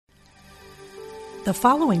The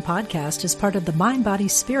following podcast is part of the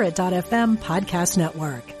MindBodySpirit.fm podcast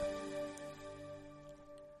network.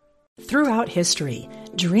 Throughout history,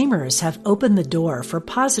 dreamers have opened the door for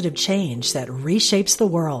positive change that reshapes the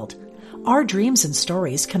world. Our dreams and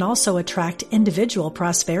stories can also attract individual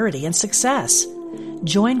prosperity and success.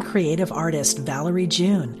 Join creative artist Valerie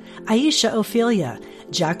June, Aisha Ophelia,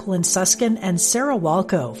 Jacqueline Suskin, and Sarah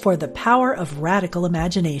Walco for The Power of Radical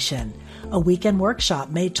Imagination, a weekend workshop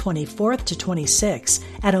May 24th to 26th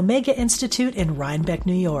at Omega Institute in Rhinebeck,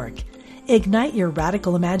 New York. Ignite your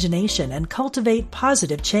radical imagination and cultivate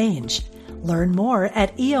positive change. Learn more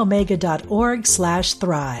at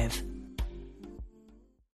eomega.org/thrive.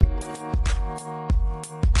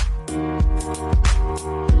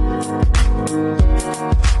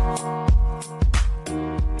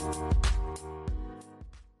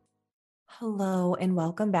 Hello, and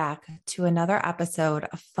welcome back to another episode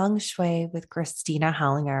of Feng Shui with Christina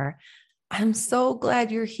Hollinger. I'm so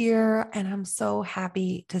glad you're here, and I'm so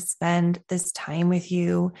happy to spend this time with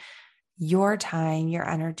you. Your time, your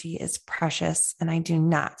energy is precious, and I do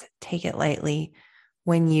not take it lightly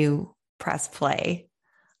when you press play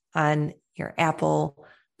on your Apple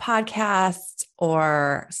Podcasts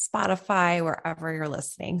or Spotify, wherever you're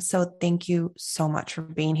listening. So thank you so much for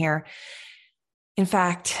being here. In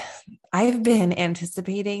fact, I've been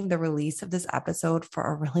anticipating the release of this episode for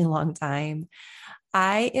a really long time.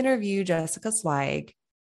 I interviewed Jessica Zweig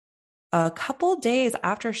a couple days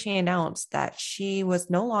after she announced that she was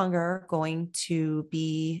no longer going to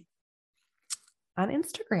be on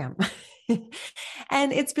Instagram.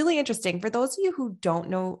 And it's really interesting. For those of you who don't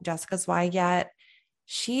know Jessica Zweig yet,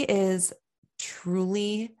 she is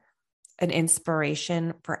truly an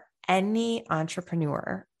inspiration for any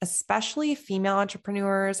entrepreneur, especially female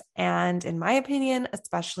entrepreneurs, and in my opinion,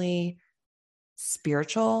 especially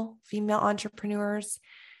spiritual female entrepreneurs.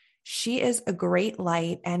 She is a great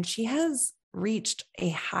light, and she has reached a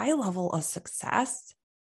high level of success,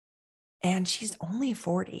 and she's only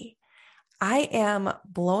 40. I am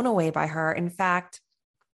blown away by her. In fact,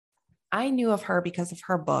 I knew of her because of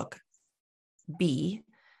her book, Be,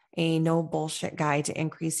 a no bullshit guide to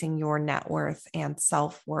increasing your net worth and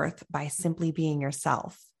self-worth by simply being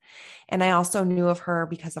yourself. And I also knew of her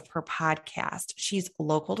because of her podcast. She's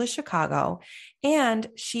local to Chicago, and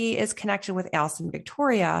she is connected with Alison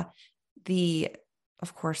Victoria,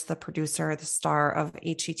 of course, the producer, the star of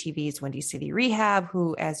HGTV's Windy City Rehab,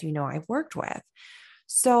 who, as you know, I've worked with.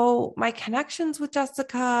 So my connections with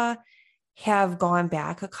Jessica have gone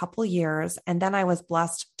back a couple years, and then I was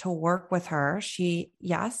blessed to work with her. She,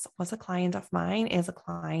 yes, was a client of mine, is a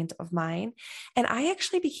client of mine, and I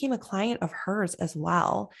actually became a client of hers as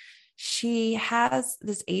well. She has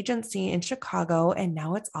this agency in Chicago, and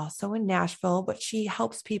now it's also in Nashville, but she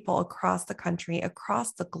helps people across the country,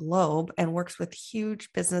 across the globe, and works with huge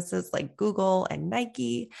businesses like Google and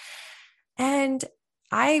Nike. And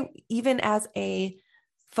I, even as a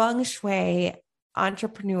feng shui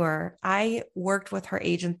entrepreneur, I worked with her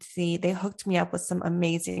agency. They hooked me up with some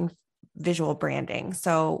amazing visual branding.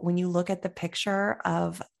 So when you look at the picture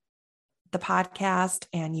of the podcast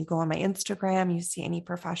and you go on my Instagram, you see any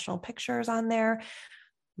professional pictures on there.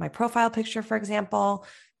 My profile picture, for example,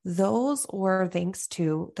 those were thanks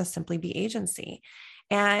to the SimplyBe agency.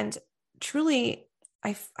 And truly,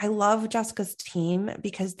 I love Jessica's team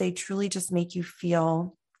because they truly just make you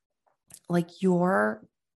feel like your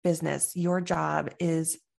business, your job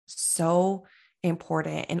is so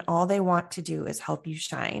important, and all they want to do is help you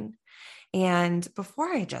shine. And before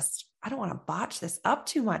I don't want to botch this up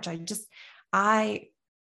too much. I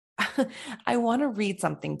want to read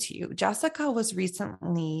something to you. Jessica was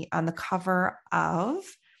recently on the cover of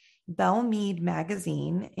Belle Meade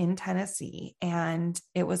magazine in Tennessee, and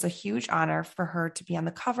it was a huge honor for her to be on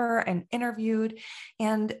the cover and interviewed.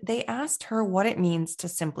 And they asked her what it means to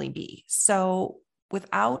simply be. So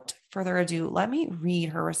without further ado, let me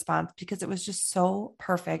read her response because it was just so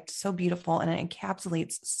perfect, so beautiful, and it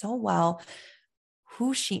encapsulates so well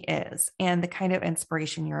who she is and the kind of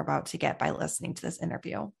inspiration you're about to get by listening to this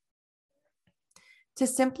interview. To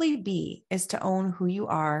simply be is to own who you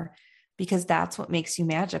are, because that's what makes you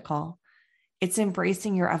magical. It's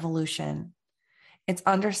embracing your evolution. It's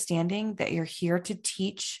understanding that you're here to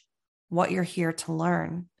teach what you're here to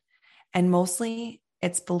learn. And mostly,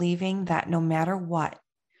 it's believing that no matter what,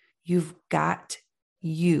 you've got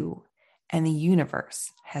you, and the universe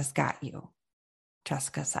has got you,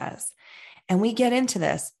 Jessica says. And we get into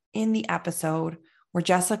this in the episode where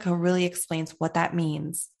Jessica really explains what that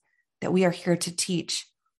means, that we are here to teach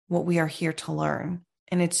what we are here to learn.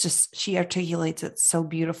 And it's just, she articulates it so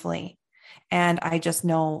beautifully. And I just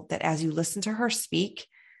know that as you listen to her speak,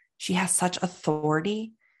 She has such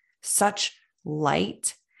authority, such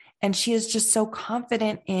light, and she is just so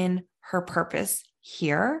confident in her purpose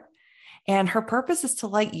here. And her purpose is to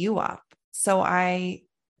light you up. So I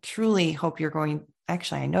truly hope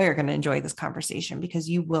I know you're going to enjoy this conversation because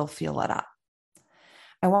you will feel lit up.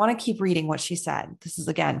 I want to keep reading what she said. This is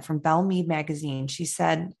again from Belle Mead magazine. She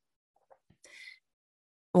said,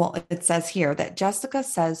 it says here that Jessica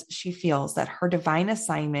says she feels that her divine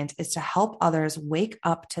assignment is to help others wake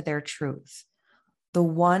up to their truth, the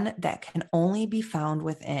one that can only be found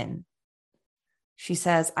within. She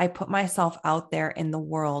says, I put myself out there in the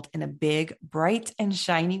world in a big, bright, and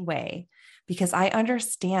shiny way because I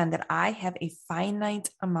understand that I have a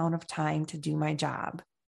finite amount of time to do my job,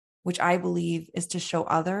 which I believe is to show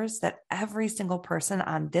others that every single person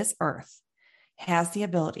on this earth has the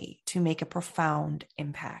ability to make a profound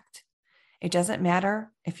impact. It doesn't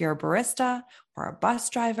matter if you're a barista or a bus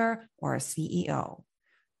driver or a CEO.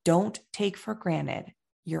 Don't take for granted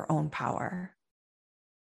your own power.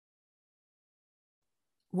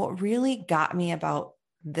 What really got me about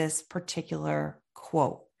this particular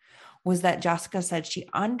quote was that Jessica said she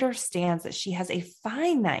understands that she has a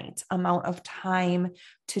finite amount of time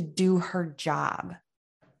to do her job,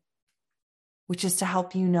 which is to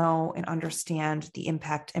help you know and understand the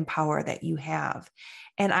impact and power that you have.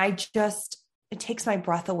 And it takes my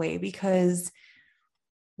breath away because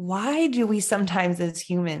why do we sometimes as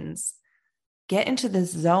humans get into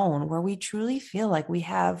this zone where we truly feel like we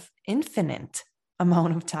have infinite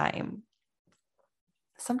amount of time?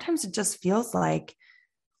 Sometimes it just feels like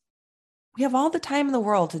we have all the time in the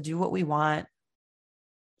world to do what we want.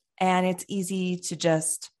 And it's easy to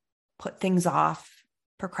just put things off,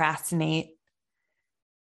 procrastinate.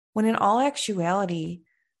 When in all actuality,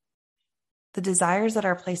 the desires that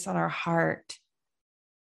are placed on our heart,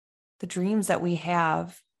 the dreams that we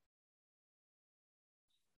have,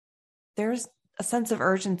 there's a sense of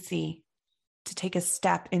urgency to take a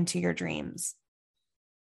step into your dreams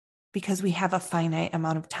because we have a finite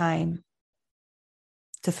amount of time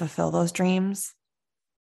to fulfill those dreams.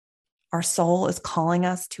 Our soul is calling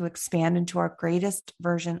us to expand into our greatest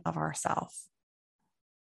version of ourselves.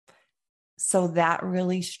 So that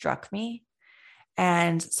really struck me.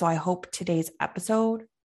 And so I hope today's episode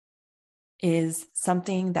is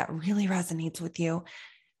something that really resonates with you.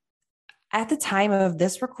 At the time of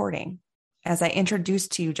this recording, as I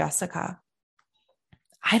introduced to you, Jessica,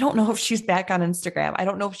 I don't know if she's back on Instagram. I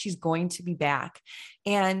don't know if she's going to be back.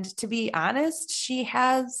 And to be honest, she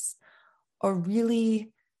has a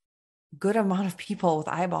really good amount of people with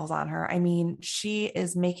eyeballs on her. I mean, she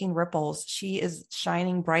is making ripples. She is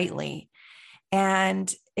shining brightly.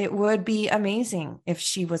 And it would be amazing if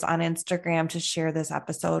she was on Instagram to share this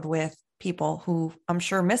episode with people who I'm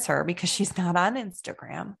sure miss her because she's not on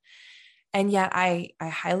Instagram. And yet I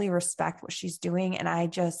highly respect what she's doing. And I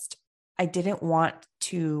didn't want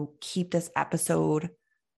to keep this episode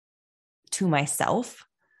to myself.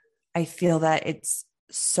 I feel that it's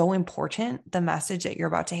so important, the message that you're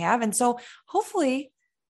about to have. And so hopefully,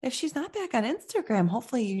 if she's not back on Instagram,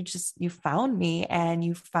 hopefully you found me and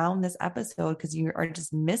you found this episode because you are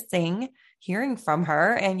just missing hearing from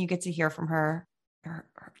her, and you get to hear from her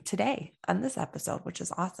today on this episode, which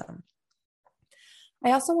is awesome.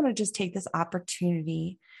 I also want to just take this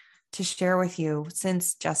opportunity to share with you,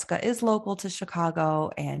 since Jessica is local to Chicago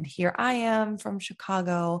and here I am from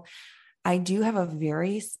Chicago, I do have a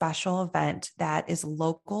very special event that is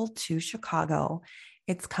local to Chicago.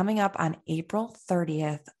 It's coming up on April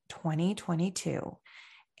 30th, 2022,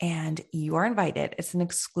 and you are invited. It's an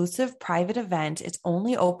exclusive private event. It's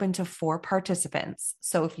only open to 4 participants.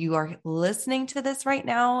 So if you are listening to this right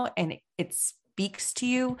now and it speaks to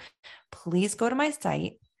you, please go to my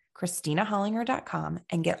site, ChristinaHollinger.com,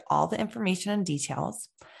 and get all the information and details.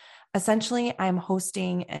 Essentially, I'm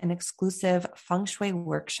hosting an exclusive feng shui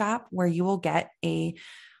workshop where you will get a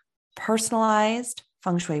personalized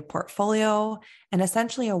feng shui portfolio and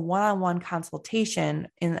essentially a one-on-one consultation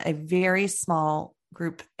in a very small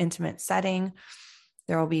group, intimate setting.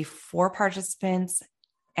 There will be 4 participants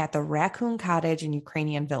at the Raccoon Cottage in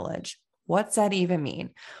Ukrainian Village. What's that even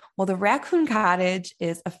mean? Well, the Raccoon Cottage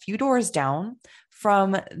is a few doors down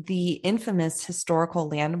from the infamous historical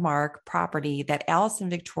landmark property that Alice and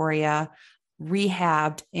Victoria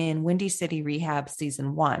rehabbed in Windy City Rehab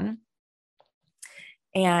Season 1.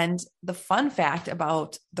 And the fun fact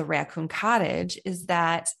about the Raccoon Cottage is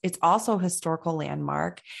that it's also a historical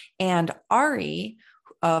landmark. And Ari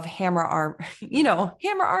of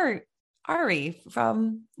Ari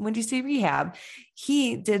from Windy City Rehab,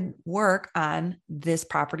 he did work on this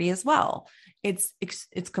property as well. It's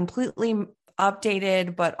completely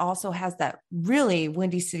updated, but also has that really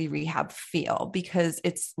Windy City Rehab feel, because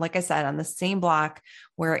it's, like I said, on the same block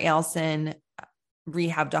where Allison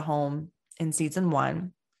rehabbed a home in season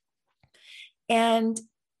 1. And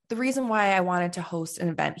the reason why I wanted to host an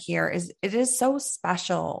event here is it is so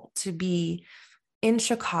special to be in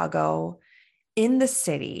Chicago, in the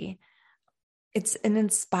city. It's an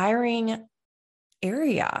inspiring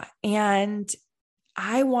area. And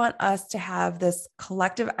I want us to have this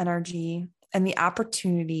collective energy and the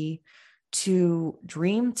opportunity to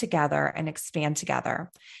dream together and expand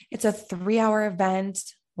together. It's a 3-hour event.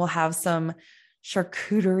 We'll have some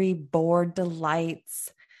charcuterie board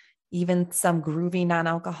delights, even some groovy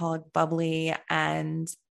non-alcoholic bubbly, and,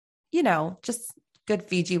 just good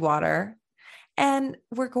Fiji water. And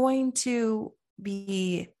we're going to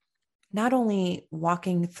be not only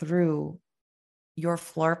walking through your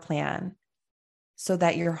floor plan so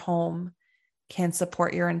that your home can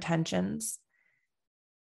support your intentions,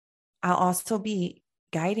 I'll also be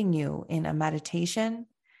guiding you in a meditation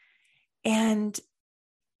and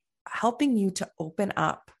helping you to open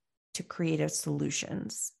up to creative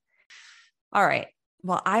solutions. All right.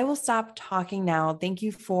 Well, I will stop talking now. Thank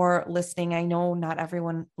you for listening. I know not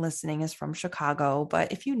everyone listening is from Chicago,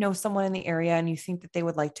 but if you know someone in the area and you think that they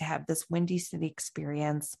would like to have this Windy City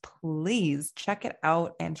experience, please check it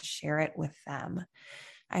out and share it with them.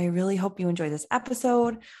 I really hope you enjoy this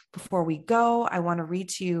episode. Before we go, I want to read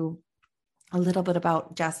to you a little bit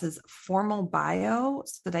about Jess's formal bio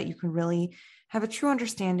so that you can really have a true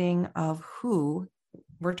understanding of who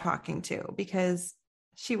we're talking to, because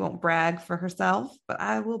she won't brag for herself, but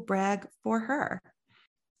I will brag for her.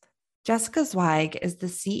 Jessica Zweig is the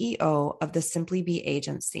CEO of the SimplyBe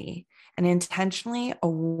agency, an intentionally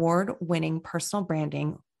award-winning personal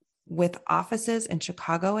branding with offices in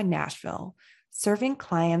Chicago and Nashville, serving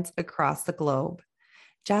clients across the globe.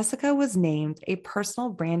 Jessica was named a personal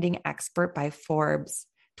branding expert by Forbes,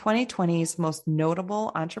 2020's most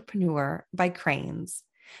notable entrepreneur by Cranes,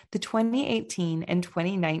 the 2018 and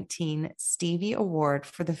 2019 Stevie Award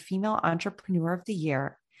for the Female Entrepreneur of the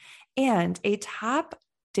Year, and a top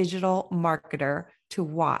digital marketer to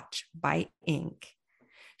watch by Inc.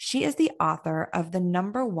 She is the author of the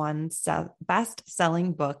 #1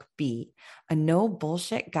 best-selling book, Be, a no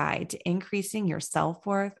bullshit guide to increasing your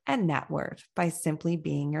self-worth and net worth by simply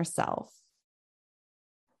being yourself.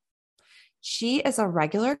 She is a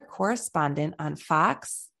regular correspondent on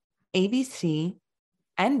Fox, ABC,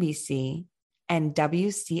 NBC, and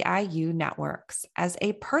WCIU networks as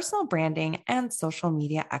a personal branding and social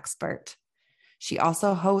media expert. She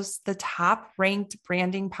also hosts the top-ranked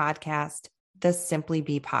branding podcast, the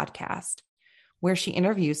SimplyBe podcast, where she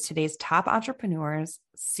interviews today's top entrepreneurs,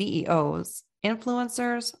 CEOs,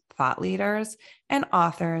 influencers, thought leaders, and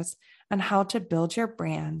authors on how to build your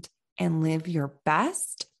brand and live your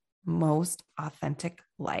best, most authentic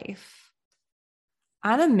life.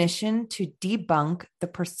 On a mission to debunk the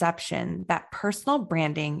perception that personal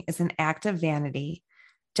branding is an act of vanity,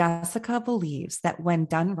 Jessica believes that when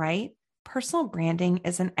done right, personal branding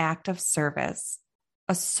is an act of service,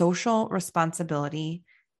 a social responsibility,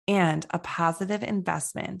 and a positive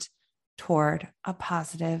investment toward a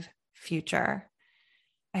positive future.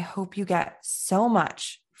 I hope you get so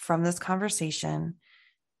much from this conversation.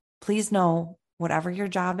 Please know, whatever your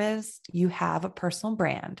job is, you have a personal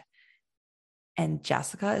brand. And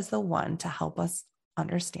Jessica is the one to help us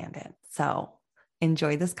understand it. So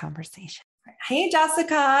enjoy this conversation. Hey,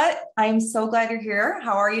 Jessica. I'm so glad you're here.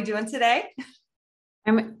 How are you doing today?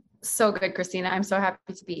 I'm so good, Christina. I'm so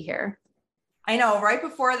happy to be here. I know, right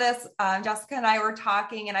before this, Jessica and I were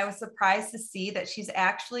talking, and I was surprised to see that she's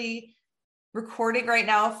actually recording right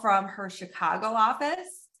now from her Chicago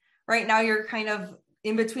office. Right now, you're kind of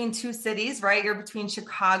in between two cities, right? You're between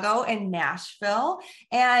Chicago and Nashville.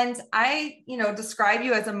 And I, describe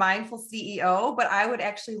you as a mindful CEO, but I would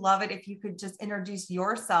actually love it if you could just introduce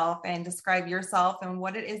yourself and describe yourself and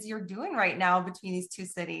what it is you're doing right now between these two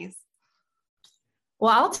cities.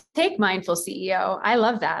 Well, I'll take mindful CEO. I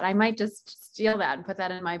love that. I might just steal that and put that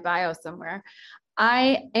in my bio somewhere.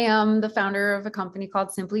 I am the founder of a company called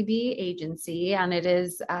SimplyBe Agency, and it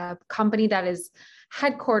is a company that is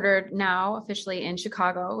headquartered now officially in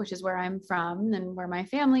Chicago, which is where I'm from and where my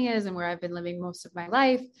family is and where I've been living most of my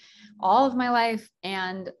life, all of my life.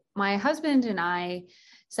 And my husband and I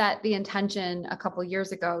set the intention a couple of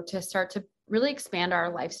years ago to start to really expand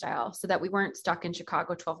our lifestyle so that we weren't stuck in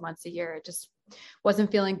Chicago 12 months a year. It just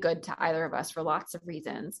wasn't feeling good to either of us for lots of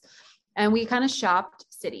reasons. And we kind of shopped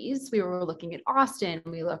cities. We were looking at Austin.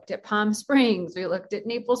 We looked at Palm Springs. We looked at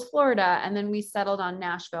Naples, Florida. And then we settled on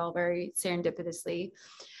Nashville very serendipitously.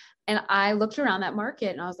 And I looked around that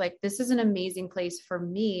market and I was like, this is an amazing place for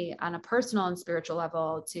me on a personal and spiritual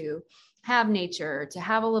level to have nature, to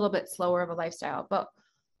have a little bit slower of a lifestyle. But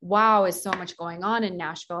wow, is so much going on in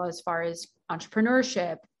Nashville as far as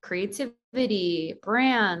entrepreneurship, creativity,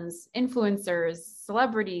 brands, influencers,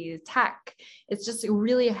 celebrities, tech. It's just a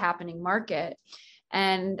really happening market.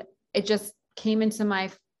 And it just came into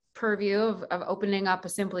my purview of opening up a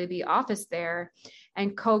SimplyBe office there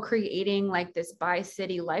and co-creating like this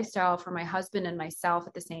bi-city lifestyle for my husband and myself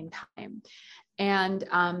at the same time. And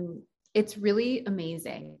it's really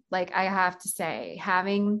amazing. Like I have to say,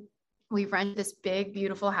 we rent this big,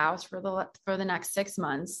 beautiful house for the next 6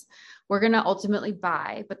 months. We're going to ultimately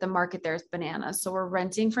buy, but the market there is bananas. So we're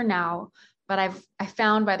renting for now, but I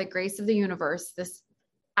found by the grace of the universe, this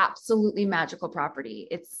absolutely magical property.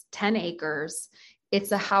 It's 10 acres.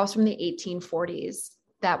 It's a house from the 1840s.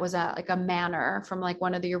 That was like a manor from like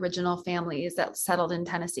one of the original families that settled in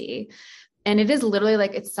Tennessee. And it is literally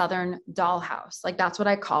like it's Southern dollhouse. Like that's what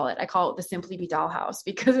I call it. I call it the SimplyBe dollhouse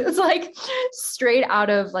because it's like straight out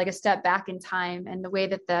of like a step back in time. And the way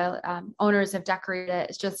that the owners have decorated it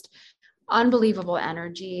is just unbelievable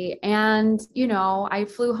energy. And, you know, I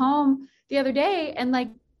flew home the other day and like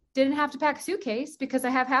didn't have to pack a suitcase because I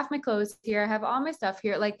have half my clothes here. I have all my stuff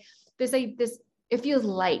here. Like this, it feels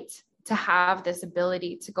light to have this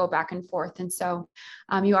ability to go back and forth. And so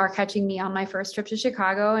you are catching me on my first trip to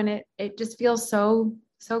Chicago, and it just feels so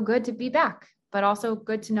good to be back, but also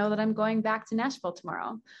good to know that I'm going back to Nashville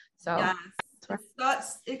tomorrow. So yes.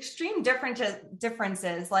 That's extreme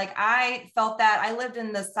differences. Like I felt that I lived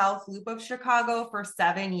in the South Loop of Chicago for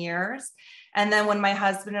 7 years. And then when my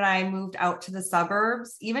husband and I moved out to the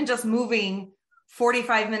suburbs, even just moving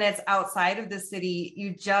 45 minutes outside of the city,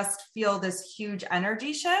 you just feel this huge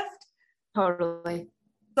energy shift. Totally.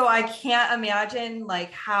 So I can't imagine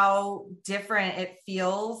like how different it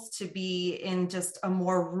feels to be in just a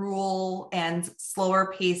more rural and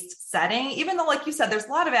slower paced setting, even though, like you said, there's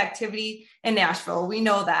a lot of activity in Nashville. We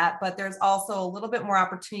know that, but there's also a little bit more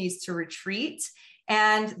opportunities to retreat.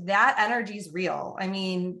 And that energy is real. I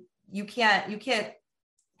mean, you can't,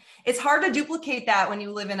 it's hard to duplicate that when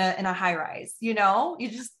you live in a high rise, you know, you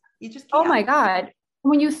just can't. Oh my God.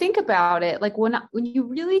 When you think about it, like when you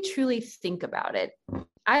really truly think about it,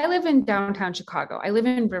 I live in downtown Chicago. I live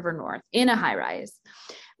in River North in a high rise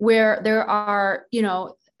where there are, you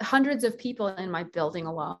know, hundreds of people in my building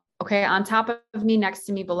alone. Okay. On top of me, next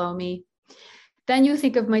to me, below me. Then you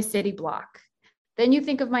think of my city block. Then you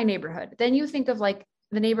think of my neighborhood. Then you think of like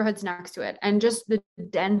the neighborhoods next to it and just the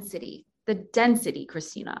density,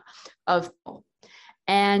 Christina, of people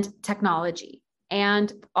and technology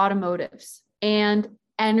and automotives and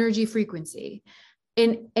energy frequency.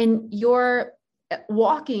 And you're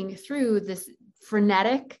walking through this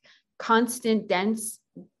frenetic, constant, dense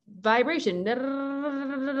vibration.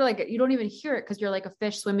 Like you don't even hear it because you're like a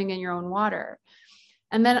fish swimming in your own water.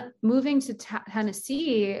 And then moving to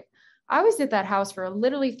Tennessee, I was at that house for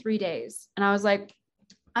literally 3 days. And I was like,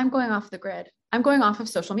 I'm going off the grid. I'm going off of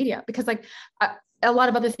social media because like a lot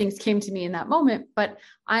of other things came to me in that moment, but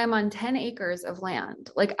I am on 10 acres of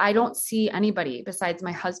land. Like I don't see anybody besides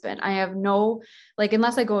my husband. I have no, like,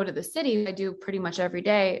 unless I go to the city, I do pretty much every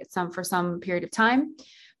day, for some period of time,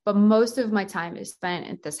 but most of my time is spent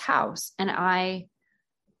at this house. And I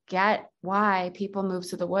get why people move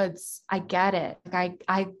to the woods. I get it. Like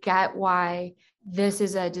I get why this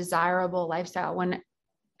is a desirable lifestyle when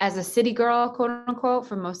as a city girl, quote unquote,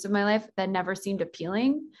 for most of my life, that never seemed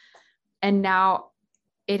appealing. And now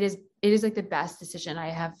it is like the best decision I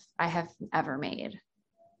have ever made.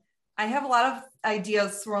 I have a lot of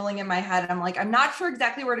ideas swirling in my head. I'm like, I'm not sure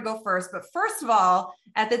exactly where to go first, but first of all,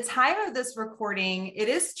 at the time of this recording, it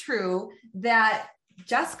is true that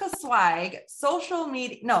Jessica Zweig,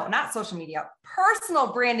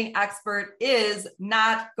 personal branding expert, is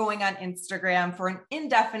not going on Instagram for an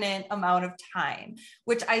indefinite amount of time,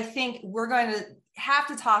 which I think we're going to have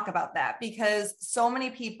to talk about that because so many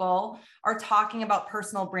people are talking about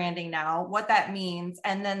personal branding now, what that means.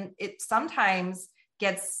 And then it sometimes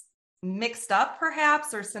gets mixed up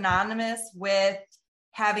perhaps or synonymous with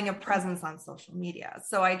having a presence on social media.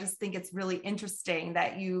 So I just think it's really interesting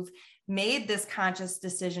that you've made this conscious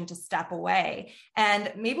decision to step away.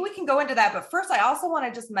 And maybe we can go into that. But first, I also want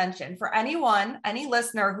to just mention for any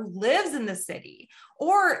listener who lives in the city,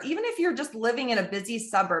 or even if you're just living in a busy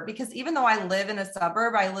suburb, because even though I live in a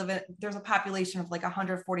suburb, there's a population of like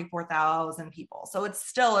 144,000 people. So it's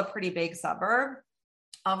still a pretty big suburb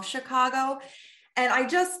of Chicago. And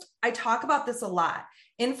I talk about this a lot.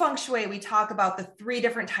 In Feng Shui, we talk about the 3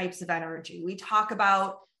 different types of energy. We talk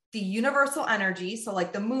about the universal energy, so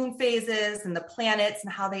like the moon phases and the planets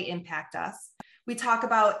and how they impact us. We talk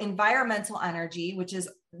about environmental energy, which is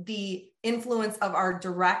the influence of our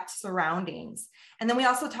direct surroundings. And then we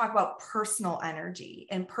also talk about personal energy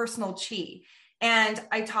and personal chi. And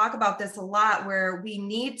I talk about this a lot, where we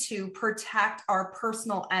need to protect our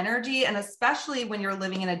personal energy. And especially when you're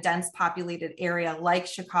living in a dense populated area like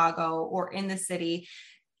Chicago or in the city,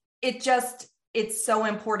 it's so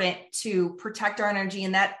important to protect our energy.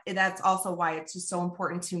 And that's also why it's just so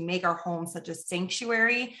important to make our home such a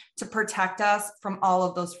sanctuary to protect us from all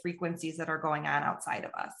of those frequencies that are going on outside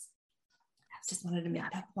of us. Just wanted to make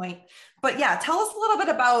that point. But yeah, tell us a little bit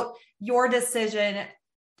about your decision.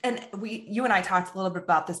 And you and I talked a little bit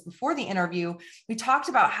about this before the interview. We talked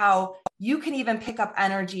about how you can even pick up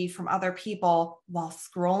energy from other people while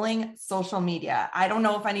scrolling social media. I don't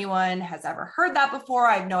know if anyone has ever heard that before.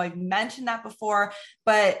 I know I've mentioned that before,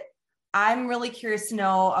 but I'm really curious to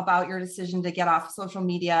know about your decision to get off social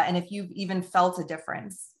media and if you've even felt a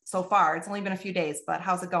difference so far. It's only been a few days, but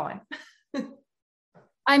how's it going?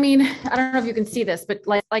 I mean, I don't know if you can see this, but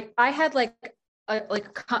like I had like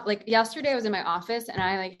yesterday I was in my office and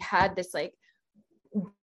I like had this like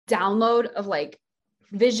download of like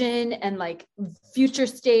vision and like future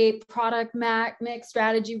state product mix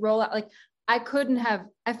strategy rollout. Like I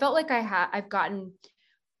felt like I've gotten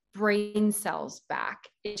brain cells back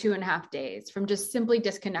in 2.5 days from just simply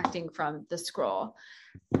disconnecting from the scroll.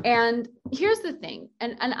 And here's the thing.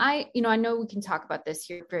 And I know we can talk about this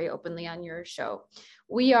here very openly on your show.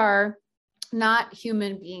 We are not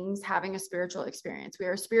human beings having a spiritual experience. We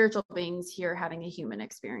are spiritual beings here having a human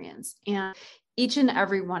experience. And each and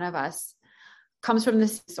every one of us comes from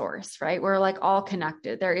this source, right? We're like all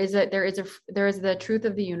connected. There is the truth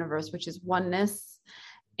of the universe, which is oneness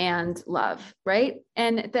and love, right?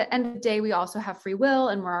 And at the end of the day, we also have free will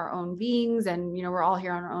and we're our own beings. And, we're all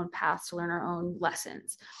here on our own paths to learn our own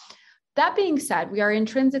lessons. That being said, we are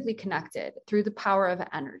intrinsically connected through the power of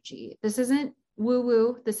energy. This isn't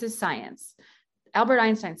woo-woo. This is science. Albert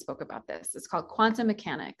Einstein spoke about this. It's called quantum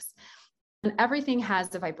mechanics. And everything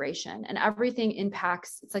has a vibration and everything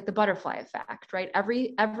impacts. It's like the butterfly effect, right?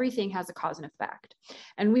 Everything has a cause and effect.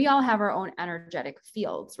 And we all have our own energetic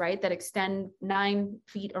fields, right? That extend 9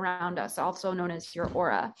 feet around us, also known as your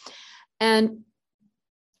aura. And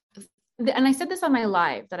I said this on my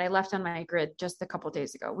live that I left on my grid just a couple of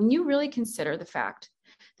days ago. When you really consider the fact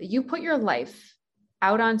that you put your life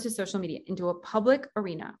out onto social media, into a public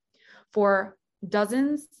arena for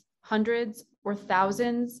dozens, hundreds, or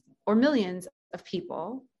thousands, or millions of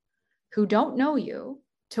people who don't know you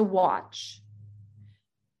to watch.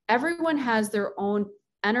 Everyone has their own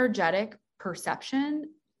energetic perception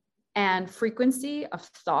and frequency of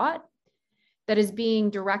thought that is being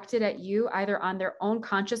directed at you either on their own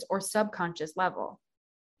conscious or subconscious level.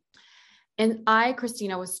 And I,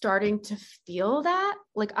 Christina, was starting to feel that.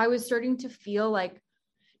 Like I was starting to feel like,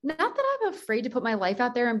 not that I'm afraid to put my life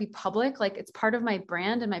out there and be public, like it's part of my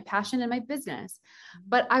brand and my passion and my business.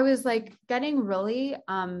 But I was like getting really,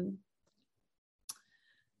 to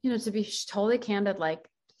be totally candid, like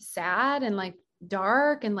sad and like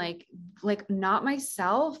dark and like not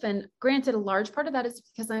myself. And granted, a large part of that is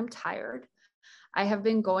because I'm tired. I have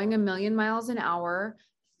been going 1,000,000 miles an hour,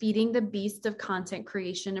 feeding the beast of content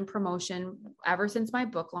creation and promotion ever since my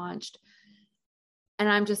book launched. And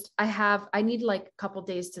I need like a couple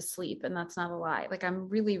days to sleep. And that's not a lie. Like I'm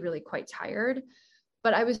really, really quite tired,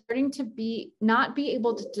 but I was starting to not be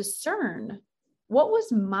able to discern what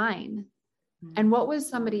was mine and what was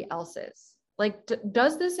somebody else's. Like,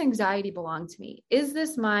 does this anxiety belong to me? Is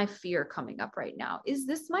this my fear coming up right now? Is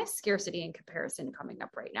this my scarcity and comparison coming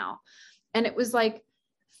up right now? And it was like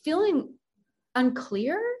feeling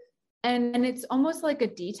unclear. And it's almost like a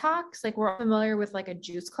detox. Like we're familiar with like a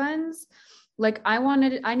juice cleanse. Like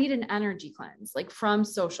I need an energy cleanse, like from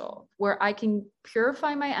social, where I can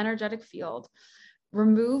purify my energetic field,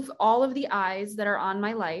 remove all of the eyes that are on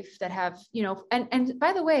my life that have, and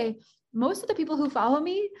by the way, most of the people who follow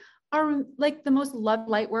me are like the most loved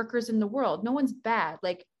light workers in the world. No one's bad.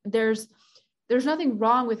 Like there's nothing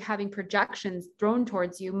wrong with having projections thrown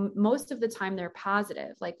towards you. Most of the time they're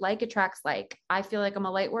positive, like attracts like. I feel like I'm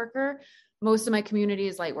a light worker. Most of my community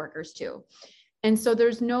is light workers too. And so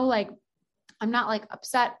there's no like, I'm not like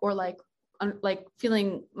upset or like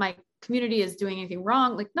feeling my community is doing anything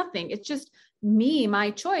wrong, like nothing. It's just me,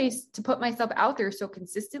 my choice to put myself out there so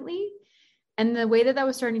consistently. And the way that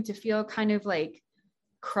was starting to feel kind of like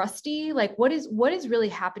crusty, like what is really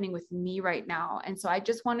happening with me right now? And so I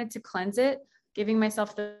just wanted to cleanse it, giving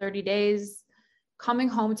myself 30 days, coming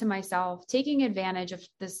home to myself, taking advantage of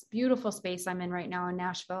this beautiful space I'm in right now in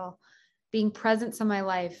Nashville, being present to my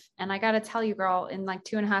life. And I got to tell you, girl, in like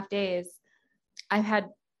 2.5 days, I've had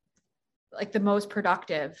like the most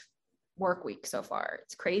productive work week so far.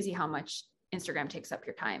 It's crazy how much Instagram takes up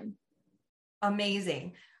your time.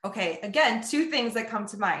 Amazing. Okay. Again, two things that come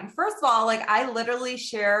to mind. First of all, like I literally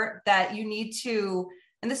share that you need to,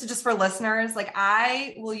 and this is just for listeners, like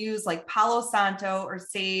I will use like Palo Santo or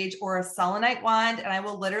sage or a selenite wand, and I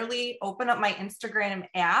will literally open up my Instagram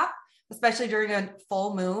app, especially during a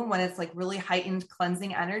full moon when it's like really heightened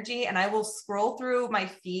cleansing energy. And I will scroll through my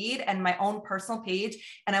feed and my own personal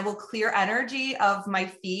page, and I will clear energy of my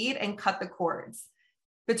feed and cut the cords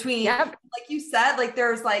between, like you said, like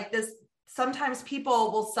there's like this, sometimes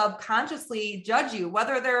people will subconsciously judge you,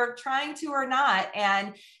 whether they're trying to or not.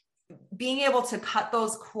 And being able to cut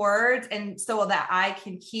those cords, and so that I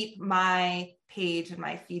can keep my page and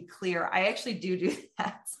my feed clear. I actually do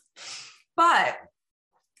that. But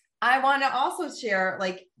I want to also share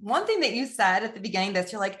like one thing that you said at the beginning of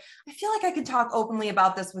this, you're like, I feel like I could talk openly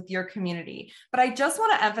about this with your community, but I just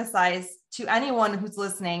want to emphasize to anyone who's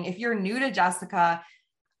listening, if you're new to Jessica,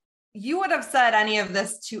 you would have said any of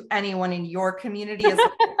this to anyone in your community. As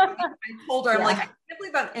I told her, I'm like, I can't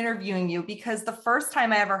believe I'm interviewing you, because the first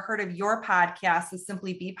time I ever heard of your podcast, the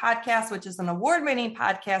SimplyBe podcast, which is an award-winning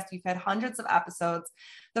podcast. You've had hundreds of episodes.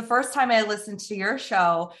 The first time I listened to your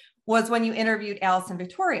show was when you interviewed Allison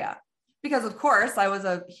Victoria, because of course I was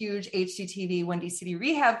a huge HGTV Windy City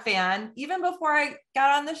Rehab fan, even before I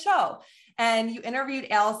got on the show. And you interviewed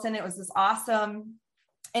Allison. It was this awesome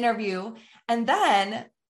interview. And then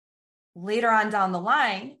later on down the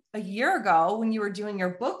line, a year ago, when you were doing your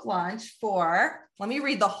book launch for, let me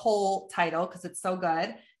read the whole title because it's so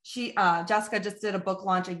good. Jessica just did a book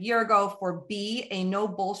launch a year ago for Be a No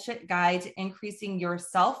Bullshit Guide to Increasing Your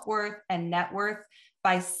Self-Worth and Net Worth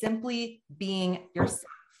by Simply Being Yourself.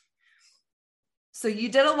 So you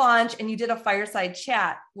did a launch and you did a fireside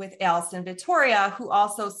chat with Allison Victoria, who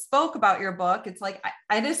also spoke about your book. It's like,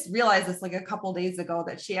 I just realized this like a couple of days ago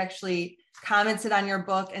that she actually commented on your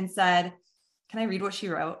book and said, can I read what she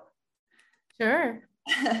wrote? Sure.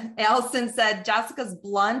 Allison said, Jessica's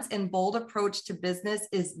blunt and bold approach to business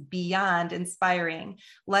is beyond inspiring.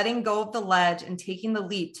 Letting go of the ledge and taking the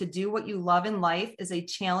leap to do what you love in life is a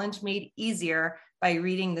challenge made easier by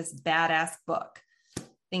reading this badass book.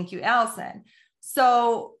 Thank you, Allison.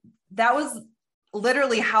 So that was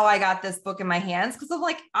literally how I got this book in my hands, because I'm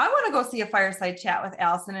like, I want to go see a fireside chat with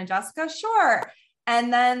Allison and Jessica. Sure.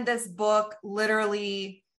 And then this book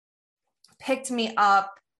literally picked me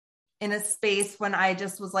up in a space when I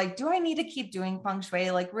just was like, do I need to keep doing feng shui?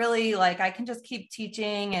 Like really, like I can just keep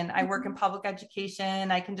teaching, and I work in public education.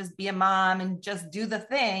 I can just be a mom and just do the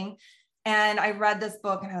thing. And I read this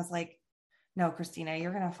book and I was like, no, Christina,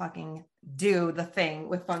 you're going to fucking do the thing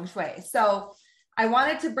with feng shui. So I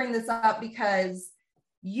wanted to bring this up because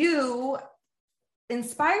you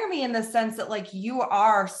inspire me in the sense that like you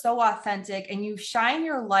are so authentic and you shine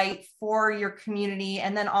your light for your community.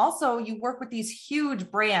 And then also you work with these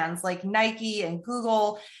huge brands like Nike and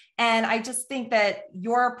Google. And I just think that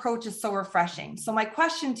your approach is so refreshing. So my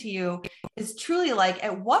question to you is truly like,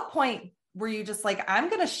 at what point were you just like, I'm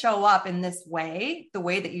going to show up in this way, the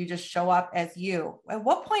way that you just show up as you? At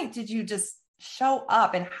what point did you just show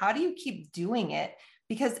up, and how do you keep doing it?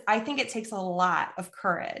 Because I think it takes a lot of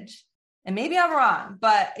courage, and maybe I'm wrong,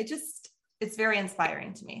 but it's very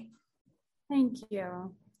inspiring to me. Thank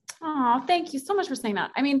you. Oh, thank you so much for saying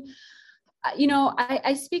that. I mean,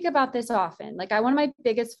 I speak about this often. Like one of my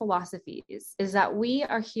biggest philosophies is that we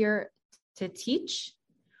are here to teach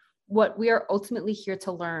what we are ultimately here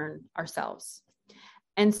to learn ourselves.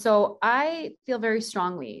 And so I feel very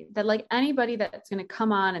strongly that like anybody that's going to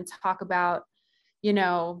come on and talk about,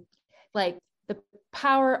 like the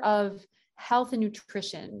power of health and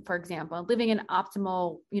nutrition, for example, living an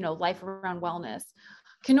optimal, life around wellness,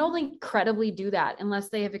 can only credibly do that unless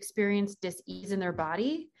they have experienced dis-ease in their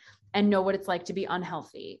body and know what it's like to be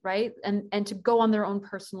unhealthy, right? And to go on their own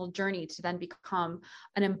personal journey to then become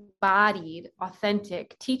an embodied,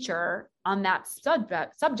 authentic teacher on that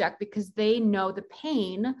subject because they know the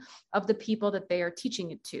pain of the people that they are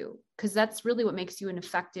teaching it to, because that's really what makes you an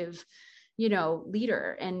effective,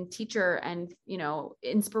 leader and teacher and,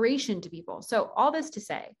 inspiration to people. So all this to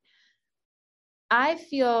say, I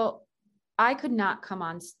feel I could not come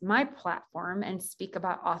on my platform and speak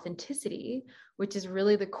about authenticity, which is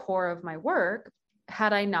really the core of my work,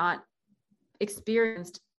 had I not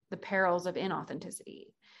experienced the perils of inauthenticity.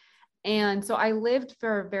 And so I lived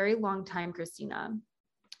for a very long time, Christina,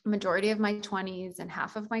 majority of my 20s and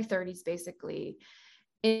half of my 30s, basically,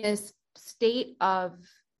 in this state of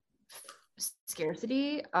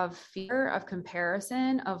scarcity, of fear, of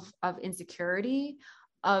comparison, of insecurity,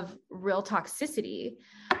 of real toxicity.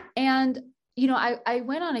 And, I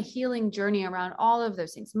went on a healing journey around all of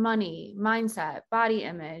those things: money, mindset, body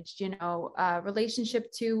image,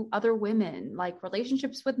 relationship to other women, like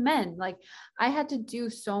relationships with men. Like I had to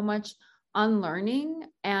do so much unlearning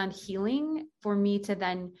and healing for me to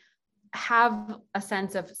then have a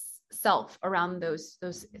sense of self around those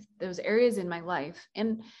areas in my life.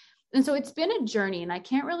 And so it's been a journey, and I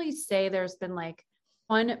can't really say there's been like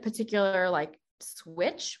one particular like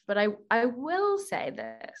switch, but I will say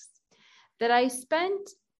this, that I spent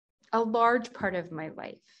a large part of my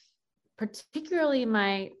life, particularly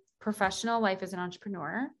my professional life as an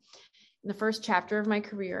entrepreneur, in the first chapter of my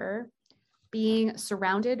career, being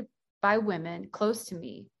surrounded by women close to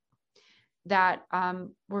me that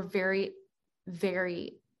were very,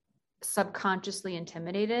 very subconsciously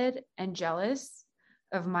intimidated and jealous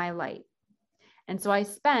of my light. And so I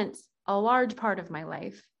spent a large part of my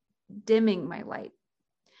life dimming my light.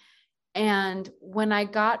 And when I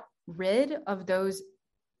got rid of those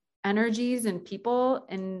energies and people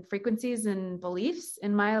and frequencies and beliefs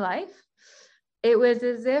in my life, it was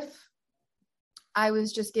as if I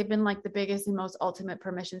was just given like the biggest and most ultimate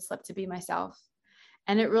permission slip to be myself.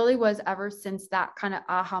 And it really was ever since that kind of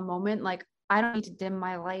aha moment, like I don't need to dim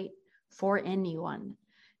my light for anyone,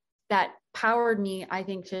 that powered me, I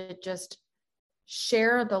think, to just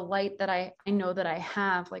share the light that I know that I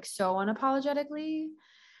have, like so unapologetically.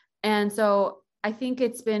 And so I think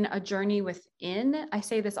it's been a journey within. I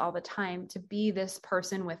say this all the time, to be this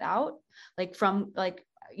person without, like from like,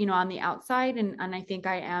 on the outside. And I think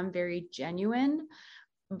I am very genuine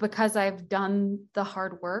because I've done the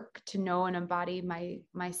hard work to know and embody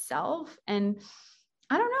myself. And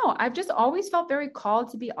I don't know, I've just always felt very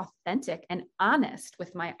called to be authentic and honest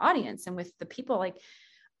with my audience and with the people. Like,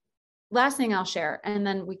 last thing I'll share, and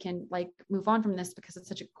then we can like move on from this because it's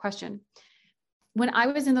such a question. When I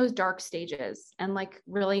was in those dark stages and like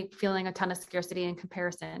really feeling a ton of scarcity and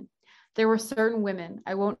comparison, there were certain women,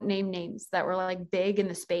 I won't name names, that were like big in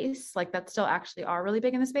the space, like that still actually are really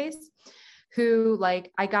big in the space, who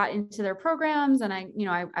like I got into their programs and I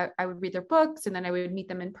would read their books, and then I would meet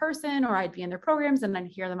them in person, or I'd be in their programs and then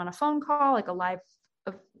hear them on a phone call, like a live,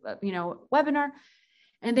 webinar.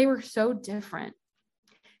 And they were so different.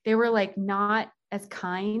 They were like not as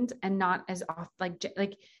kind and not as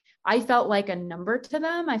like I felt like a number to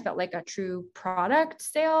them. I felt like a true product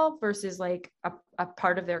sale versus like a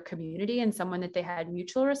part of their community and someone that they had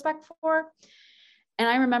mutual respect for. And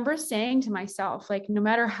I remember saying to myself, like, no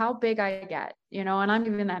matter how big I get, and I'm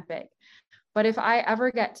even that big, but if I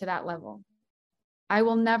ever get to that level, I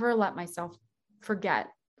will never let myself forget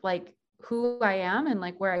like who I am and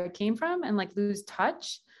like where I came from, and like lose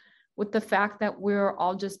touch with the fact that we're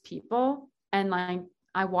all just people. And like,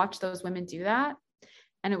 I watched those women do that.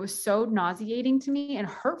 And it was so nauseating to me and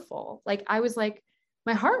hurtful. Like, I was like,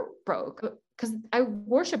 my heart broke because I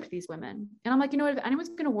worshiped these women. And I'm like, if anyone's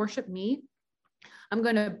going to worship me, I'm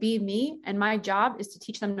going to be me. And my job is to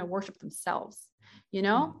teach them to worship themselves,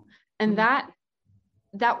 and that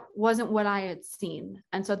wasn't what I had seen.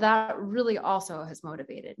 And so that really also has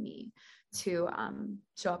motivated me to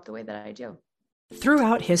show up the way that I do.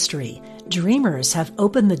 Throughout history, dreamers have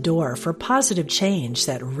opened the door for positive change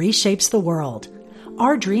that reshapes the world.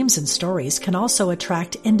 Our dreams and stories can also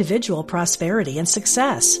attract individual prosperity and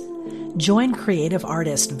success. Join creative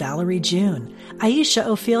artist Valerie June, Aisha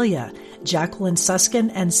Ophelia, Jacqueline Suskin,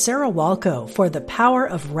 and Sarah Walco for The Power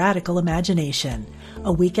of Radical Imagination,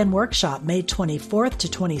 a weekend workshop May 24th to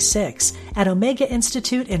 26th at Omega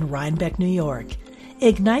Institute in Rhinebeck, New York.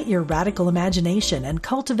 Ignite your radical imagination and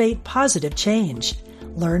cultivate positive change.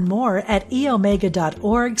 Learn more at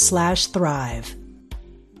eomega.org/thrive.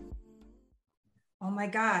 Oh my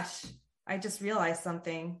gosh, I just realized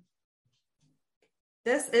something.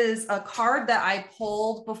 This is a card that I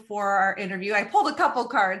pulled before our interview. I pulled a couple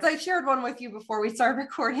cards. I shared one with you before we started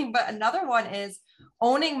recording, but another one is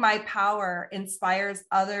owning my power inspires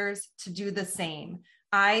others to do the same.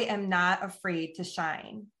 I am not afraid to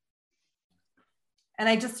shine. And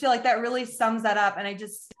I just feel like that really sums that up. And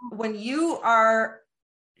when you are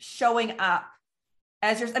showing up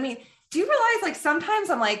as do you realize like sometimes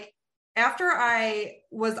I'm like, after I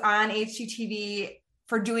was on HGTV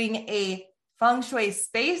for doing a feng shui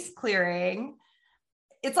space clearing,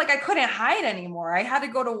 it's like I couldn't hide anymore. I had to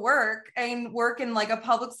go to work and work in like a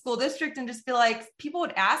public school district and just feel like people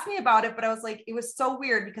would ask me about it. But I was like, it was so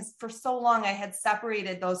weird because for so long I had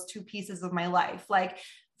separated those two pieces of my life. Like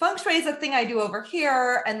feng shui is a thing I do over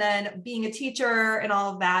here. And then being a teacher and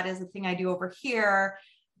all of that is a thing I do over here.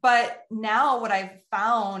 But now what I've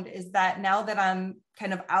found is that now that I'm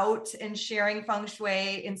kind of out and sharing feng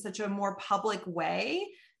shui in such a more public way,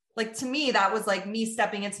 like to me, that was like me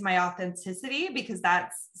stepping into my authenticity, because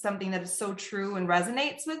that's something that is so true and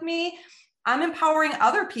resonates with me. I'm empowering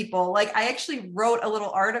other people. Like I actually wrote a little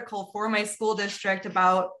article for my school district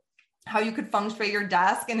about how you could feng shui your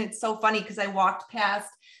desk. And it's so funny because I walked past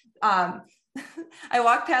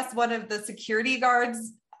one of the security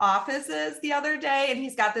guards' offices the other day, and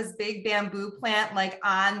he's got this big bamboo plant like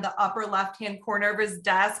on the upper left-hand corner of his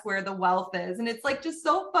desk where the wealth is. And it's like just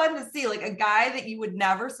so fun to see, like a guy that you would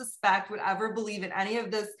never suspect would ever believe in any of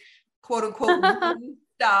this quote unquote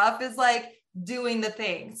stuff is like doing the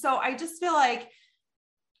thing. So I just feel like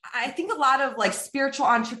I think a lot of like spiritual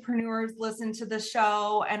entrepreneurs listen to the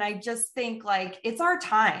show, and I just think like it's our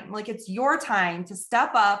time, like it's your time to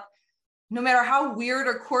step up, no matter how weird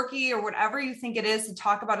or quirky or whatever you think it is to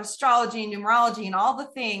talk about astrology and numerology and all the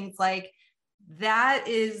things. Like that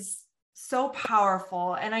is so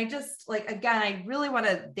powerful. And I just like, again, I really want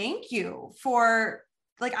to thank you for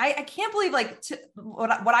like, I can't believe like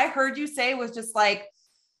what I heard you say was just like,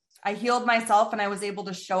 I healed myself and I was able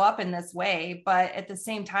to show up in this way. But at the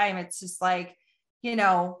same time, it's just like, you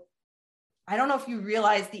know, I don't know if you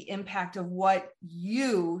realize the impact of what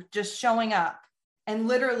you just showing up and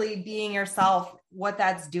literally being yourself, what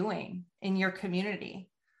that's doing in your community.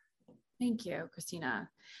 Thank you, Christina.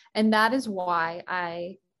 And that is why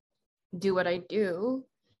I do what I do,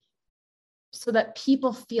 so that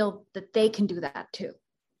people feel that they can do that too.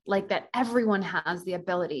 Like that everyone has the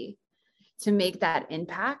ability to make that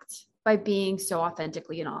impact by being so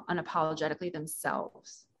authentically and unapologetically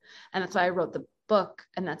themselves. And that's why I wrote the book.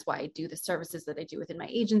 And that's why I do the services that I do within my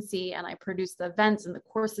agency. And I produce the events and the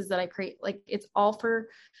courses that I create. Like it's all for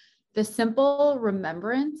the simple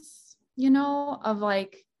remembrance, you know, of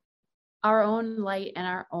like our own light and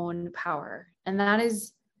our own power. And that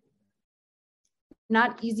is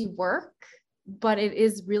not easy work, but it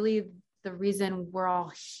is really the reason we're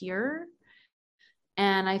all here.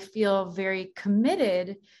 And I feel very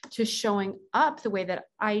committed to showing up the way that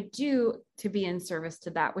I do to be in service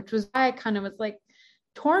to that, which was why I kind of was like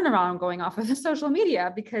torn around going off of the social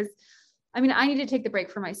media, because I mean, I need to take the break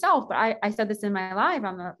for myself, but I said this in my live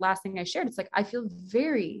on the last thing I shared. It's like, I feel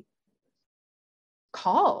very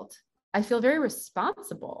called. I feel very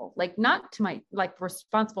responsible, like not to my, like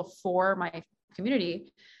responsible for my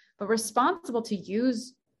community, but responsible to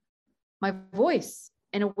use my voice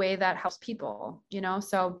in a way that helps people, you know?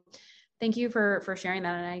 So thank you for sharing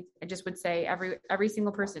that. And I just would say every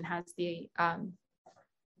single person has the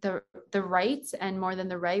right, and more than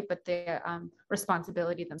the right, but the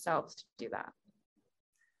responsibility themselves to do that.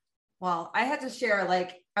 Well, I had to share,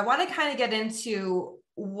 like, I want to kind of get into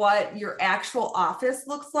what your actual office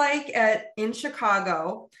looks like in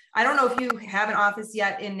Chicago. I don't know if you have an office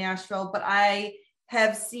yet in Nashville, but I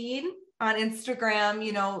have seen on Instagram,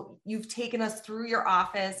 you know, you've taken us through your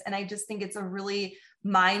office, and I just think it's a really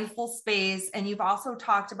mindful space. And you've also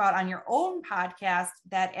talked about on your own podcast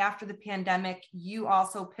that after the pandemic, you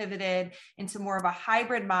also pivoted into more of a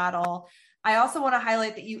hybrid model. I also want to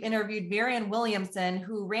highlight that you interviewed Marianne Williamson,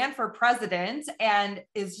 who ran for president and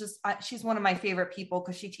is just, she's one of my favorite people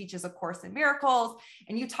because she teaches A Course in Miracles.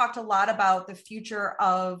 And you talked a lot about the future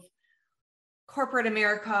of corporate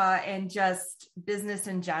America and just business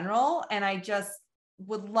in general. And I just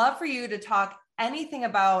would love for you to talk anything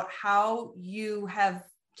about how you have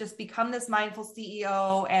just become this mindful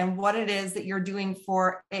CEO and what it is that you're doing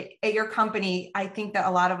at your company. I think that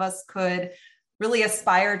a lot of us could really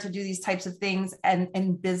aspire to do these types of things and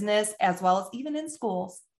in business as well as even in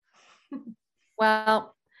schools.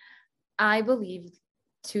 Well, I believe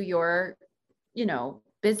to your, you know,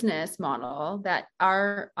 business model that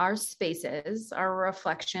our spaces are a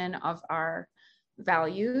reflection of our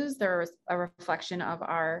values. They're a reflection of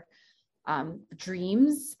our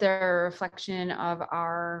dreams. They're a reflection of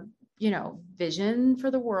our, you know, vision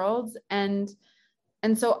for the world. And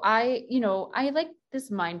so I like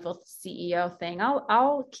this mindful CEO thing.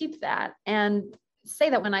 I'll keep that and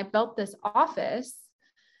say that when I built this office,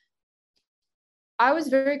 I was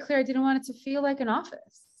very clear. I didn't want it to feel like an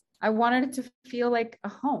office. I wanted it to feel like a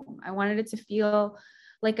home. I wanted it to feel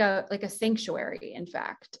like a sanctuary, in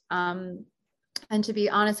fact. And to be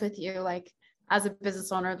honest with you, like as a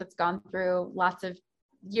business owner that's gone through lots of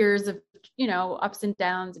years of, you know, ups and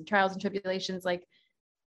downs and trials and tribulations, like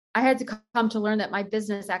I had to come to learn that my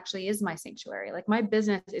business actually is my sanctuary. Like my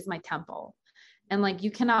business is my temple. And like,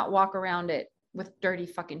 you cannot walk around it with dirty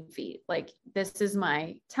fucking feet. Like this is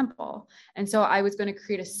my temple. And so I was going to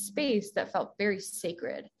create a space that felt very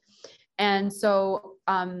sacred. And so,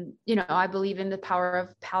 I believe in the power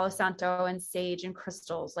of Palo Santo and sage and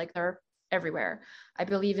crystals, like they're everywhere. I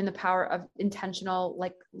believe in the power of intentional,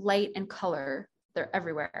 like light and color. They're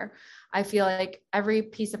everywhere. I feel like every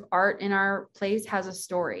piece of art in our place has a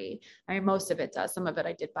story. I mean, most of it does. Some of it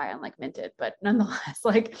I did buy on like Minted, but nonetheless,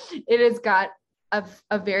 like it has got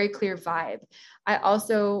a very clear vibe. I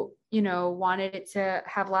also, wanted it to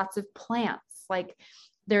have lots of plants. Like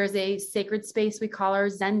there's a sacred space we call our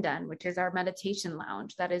Zen Den, which is our meditation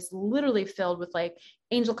lounge that is literally filled with like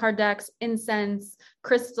angel card decks, incense,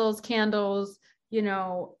 crystals, candles,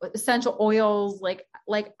 essential oils.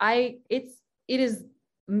 It is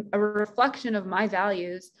a reflection of my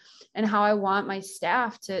values and how I want my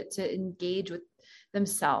staff to engage with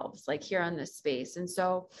themselves, like here on this space. And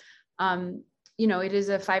so, it is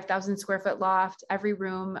a 5,000 square foot loft. Every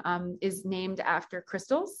room is named after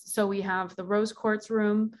crystals. So we have the rose quartz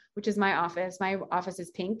room, which is my office. My office is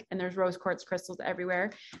pink and there's rose quartz crystals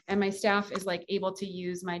everywhere. And my staff is like able to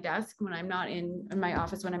use my desk when I'm not in my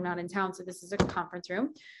office, when I'm not in town. So this is a conference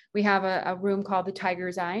room. We have a room called the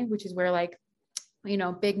Tiger's Eye, which is where like,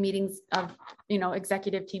 big meetings of,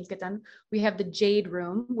 executive teams get done. We have the Jade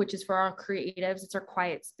Room, which is for our creatives. It's our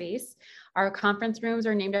quiet space. Our conference rooms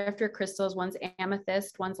are named after crystals. One's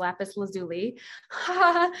amethyst, one's lapis lazuli.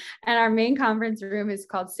 And our main conference room is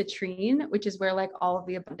called Citrine, which is where like all of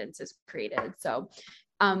the abundance is created. So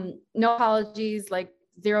no apologies, like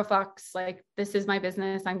zero fucks, like this is my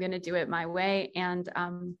business. I'm going to do it my way. And,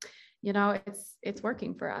 it's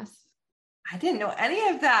working for us. I didn't know any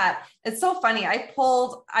of that. It's so funny. I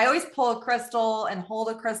always pull a crystal and hold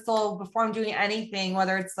a crystal before I'm doing anything,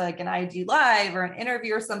 whether it's like an IG live or an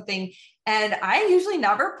interview or something. And I usually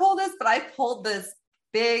never pull this, but I pulled this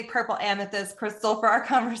big purple amethyst crystal for our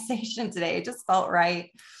conversation today. It just felt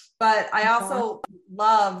right. But I also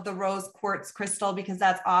love the rose quartz crystal because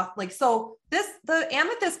that's off. Like, so the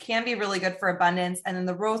amethyst can be really good for abundance. And then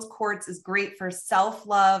the rose quartz is great for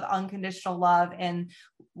self-love, unconditional love, and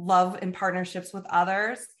love in partnerships with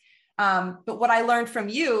others. But what I learned from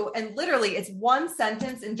you, and literally it's one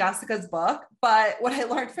sentence in Jessica's book, but what I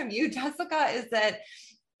learned from you, Jessica, is that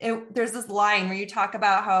there's this line where you talk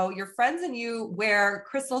about how your friends and you wear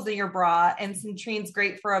crystals in your bra and citrine's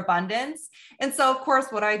great for abundance. And so of course,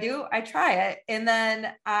 what I do, I try it. And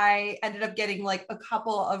then I ended up getting like a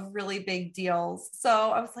couple of really big deals. So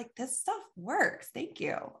I was like, this stuff works. Thank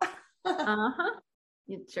you.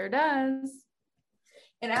 It sure does.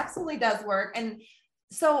 It absolutely does work. And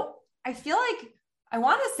so I feel like I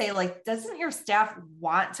want to say, like, doesn't your staff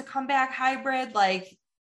want to come back hybrid? Like,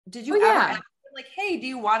 did you ever ask, like, hey, do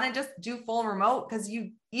you want to just do full remote? Because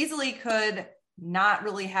you easily could not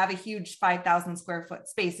really have a huge 5,000 square foot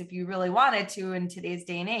space if you really wanted to in today's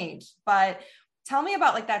day and age. But tell me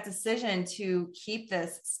about like that decision to keep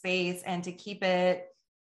this space and to keep it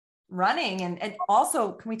running. And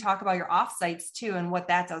also, can we talk about your offsites too and what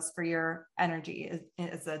that does for your energy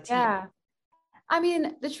as a team? Yeah. I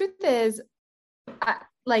mean, the truth is,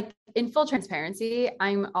 like in full transparency,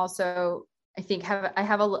 I'm also, I think I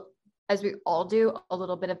have as we all do, a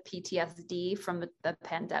little bit of PTSD from the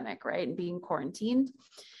pandemic, right? And being quarantined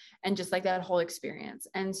and just like that whole experience.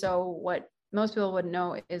 And so what most people wouldn't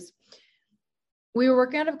know is we were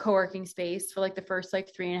working out of a co-working space for like the first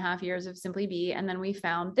like 3.5 years of SimplyBe. And then we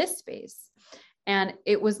found this space and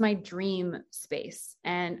it was my dream space.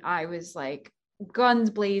 And I was like guns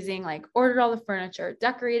blazing, like ordered all the furniture,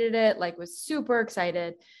 decorated it, like was super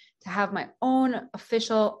excited to have my own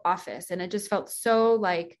official office. And it just felt so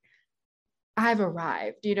like I've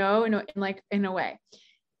arrived, in a way.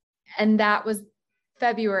 And that was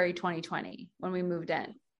February 2020 when we moved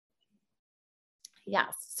in.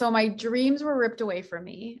 Yes. So my dreams were ripped away from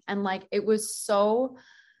me. And like, it was so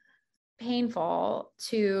painful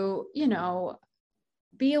to,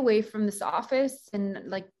 be away from this office and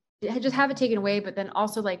like just have it taken away, but then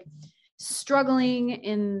also like struggling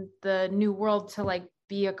in the new world to like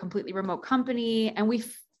be a completely remote company. And we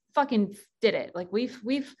fucking did it. Like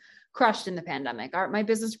we've crushed in the pandemic. My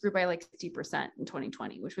business grew by like 60% in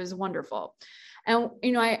 2020, which was wonderful. And,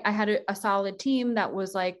 I had a solid team that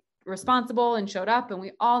was like responsible and showed up and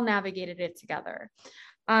we all navigated it together.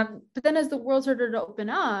 But then as the world started to open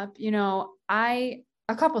up,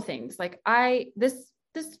 a couple things, like this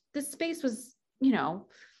space was,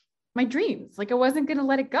 my dreams. Like I wasn't going to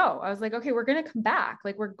let it go. I was like, okay, we're going to come back.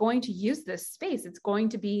 Like we're going to use this space. It's going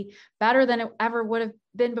to be better than it ever would have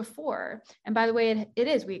been before. And by the way, it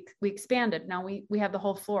is, we expanded. Now we have the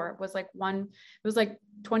whole floor. It was like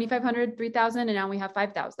 2,500, 3,000. And now we have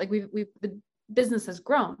 5,000. Like the business has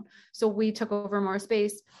grown. So we took over more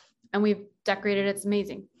space and we've decorated. It's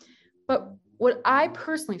amazing. But what I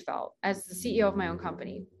personally felt as the CEO of my own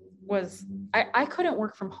company was I couldn't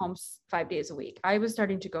work from home 5 days a week. I was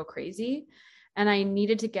starting to go crazy, and I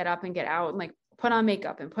needed to get up and get out and like put on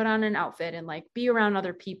makeup and put on an outfit and like be around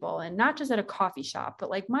other people, and not just at a coffee shop,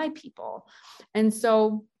 but like my people. And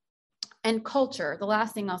so, and culture, the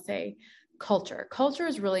last thing I'll say, culture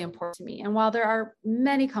is really important to me. And while there are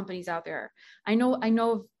many companies out there, I know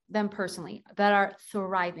of them personally that are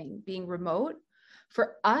thriving being remote.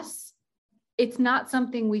 For us, it's not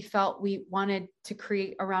something we felt we wanted to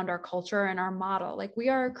create around our culture and our model. Like, we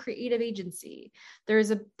are a creative agency.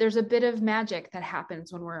 There's a bit of magic that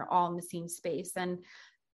happens when we're all in the same space. And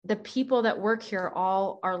the people that work here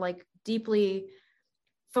all are like deeply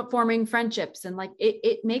forming friendships. And like,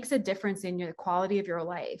 it makes a difference in the quality of your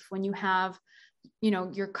life when you have,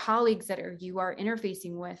 your colleagues that you are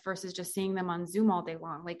interfacing with versus just seeing them on Zoom all day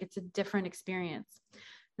long. Like, it's a different experience.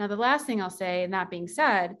 Now, the last thing I'll say, and that being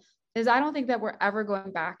said, is I don't think that we're ever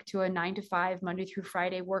going back to a 9 to 5 Monday through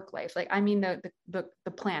Friday work life. Like, I mean, the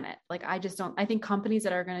planet, like, I just don't, I think companies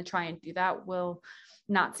that are going to try and do that will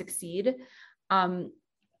not succeed. And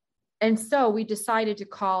so we decided to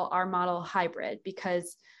call our model hybrid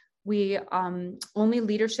because we, only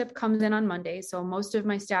leadership comes in on Mondays. So most of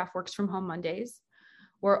my staff works from home Mondays.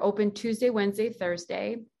 We're open Tuesday, Wednesday,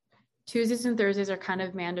 Thursday. Tuesdays and Thursdays are kind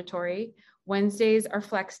of mandatory. Wednesdays are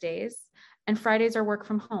flex days. And Fridays are work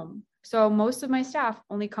from home. So most of my staff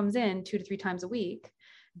only comes in 2 to 3 times a week,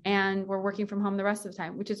 and we're working from home the rest of the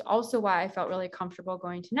time, which is also why I felt really comfortable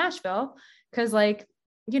going to Nashville. Cause like,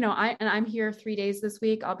 I'm here 3 days this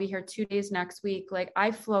week. I'll be here 2 days next week. Like, I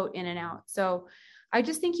float in and out. So I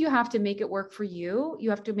just think you have to make it work for you. You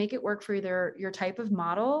have to make it work for your type of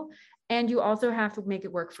model. And you also have to make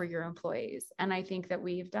it work for your employees. And I think that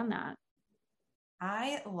we've done that.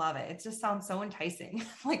 I love it. It just sounds so enticing.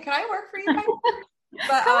 Like, can I work for you guys?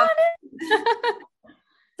 But,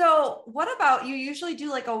 so what about, you usually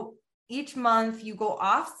do like each month you go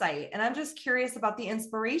off site, and I'm just curious about the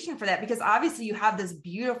inspiration for that, because obviously you have this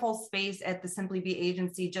beautiful space at the SimplyBe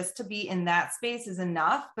agency. Just to be in that space is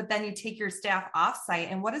enough, but then you take your staff off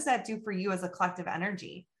site, and what does that do for you as a collective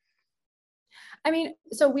energy? I mean,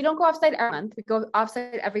 so we don't go off site every month. We go off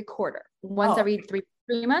site every quarter, once every 3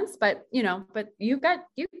 months, but you know what you're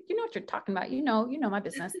talking about. You know my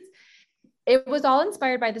business. It was all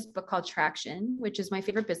inspired by this book called Traction, which is my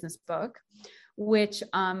favorite business book, which,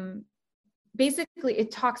 basically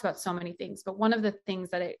it talks about so many things, but one of the things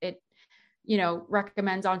that it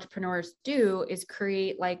recommends entrepreneurs do is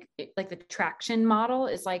create like the traction model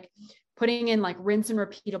is like putting in like rinse and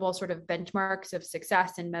repeatable sort of benchmarks of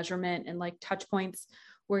success and measurement and like touch points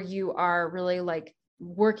where you are really like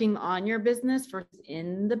working on your business versus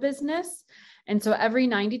in the business. And so every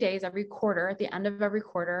 90 days, every quarter, at the end of every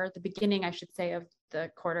quarter, at the beginning, I should say, of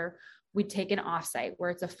the quarter, we take an offsite where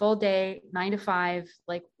it's a full day, 9 to 5,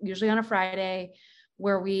 like usually on a Friday,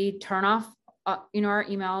 where we turn off, our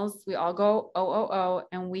emails. We all go,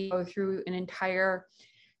 and we go through an entire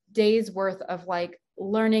day's worth of like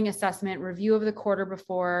learning, assessment, review of the quarter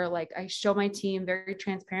before. Like, I show my team very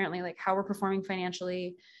transparently, like how we're performing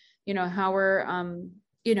financially, how we're,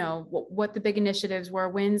 what the big initiatives were,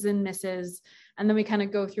 wins and misses. And then we kind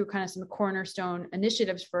of go through kind of some cornerstone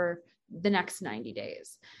initiatives for the next 90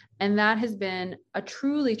 days. And that has been a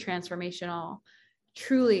truly transformational,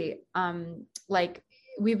 like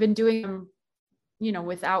we've been doing them,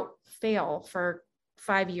 without fail for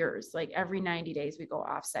 5 years. Like every 90 days we go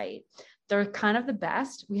offsite. They're kind of the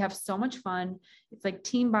best. We have so much fun. It's like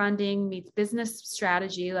team bonding meets business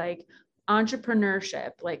strategy, like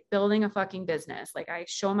entrepreneurship, like building a fucking business. Like, I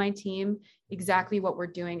show my team exactly what we're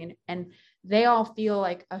doing, and they all feel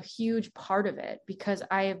like a huge part of it because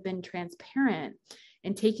I have been transparent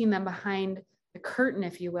and taking them behind the curtain,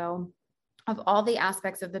 if you will, of all the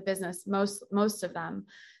aspects of the business, most of them,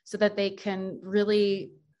 so that they can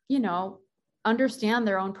really, understand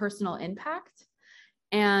their own personal impact.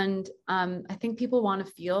 And I think people want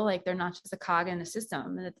to feel like they're not just a cog in the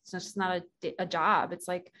system, and it's just not a job. It's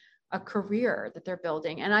like a career that they're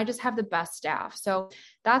building. And I just have the best staff. So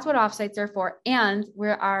that's what offsites are for. And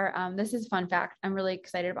this is a fun fact. I'm really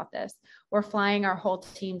excited about this. We're flying our whole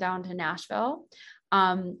team down to Nashville,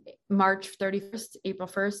 March 31st, April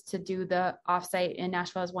 1st, to do the offsite in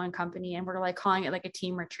Nashville as one company. And we're like calling it like a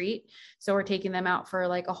team retreat. So we're taking them out for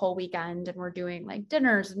like a whole weekend, and we're doing like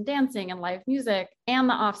dinners and dancing and live music and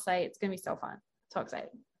the offsite. It's going to be so fun. So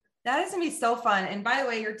excited. That is going to be so fun. And by the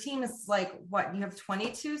way, your team is like, what, you have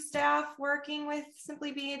 22 staff working with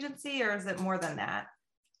SimplyBe agency, or is it more than that?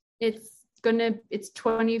 It's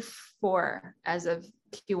 24 as of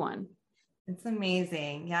Q1. It's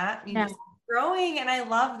amazing. Yeah. growing. And I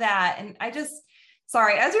love that. And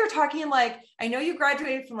sorry, as you were talking, like, I know you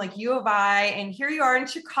graduated from like U of I and here you are in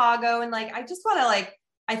Chicago. And like, I just want to like,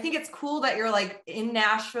 I think it's cool that you're like in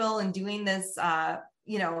Nashville and doing this,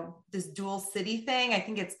 this dual city thing. I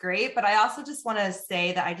think it's great, but I also just want to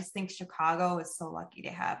say that I just think Chicago is so lucky to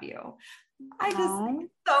have you. I just think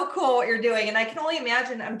it's so cool what you're doing. And I can only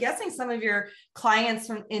imagine, I'm guessing some of your clients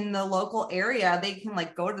from in the local area, they can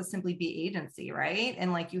like go to the SimplyBe agency, right?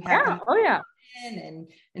 And like you have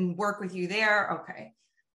and work with you there. Okay.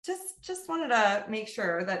 Just wanted to make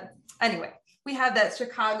sure that, anyway, we have that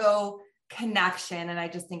Chicago connection. And I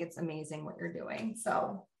just think it's amazing what you're doing.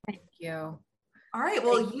 So thank you. All right.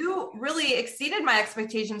 Well, you really exceeded my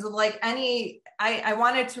expectations of like I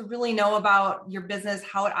wanted to really know about your business,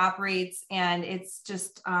 how it operates. And it's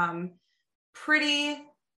just pretty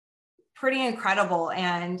incredible.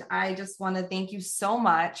 And I just want to thank you so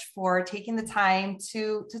much for taking the time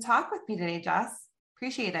to talk with me today, Jess.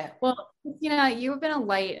 Appreciate it. Well, you've been a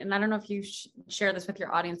light, and I don't know if you share this with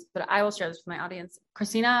your audience, but I will share this with my audience.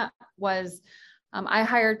 Christina was, I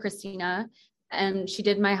hired Christina, and she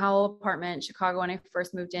did my whole apartment in Chicago when I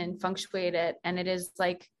first moved in, feng shuied it. And it is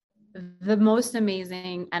like the most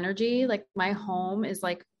amazing energy. Like my home is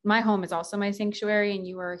also my sanctuary. And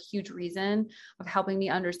you are a huge reason of helping me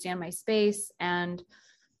understand my space. And,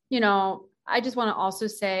 I just want to also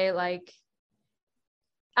say, like,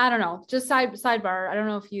 I don't know, just sidebar. I don't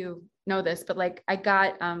know if you know this, but like I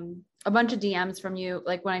got a bunch of DMs from you,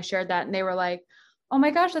 like when I shared that, and they were like, oh my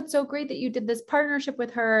gosh, that's so great that you did this partnership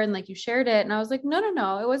with her. And like you shared it. And I was like,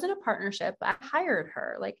 no, it wasn't a partnership. I hired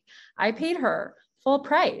her. Like I paid her full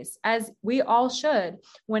price, as we all should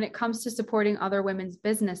when it comes to supporting other women's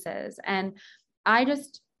businesses. And I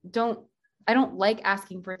don't like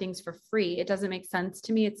asking for things for free. It doesn't make sense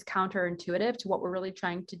to me. It's counterintuitive to what we're really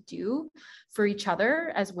trying to do for each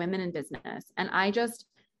other as women in business. And I just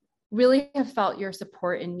really have felt your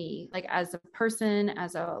support in me, like as a person,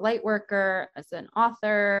 as a light worker, as an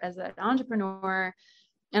author, as an entrepreneur.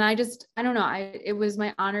 And I don't know, it was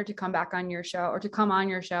my honor to come back on your show, or to come on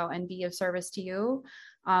your show and be of service to you,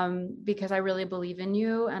 because I really believe in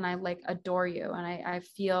you and I like adore you. And I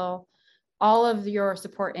feel all of your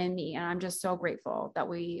support in me. And I'm just so grateful that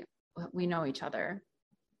we know each other.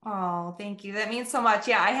 Oh, thank you. That means so much.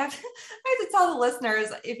 Yeah, I have to tell the listeners,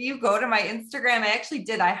 if you go to my Instagram,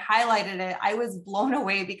 I highlighted it. I was blown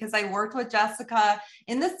away because I worked with Jessica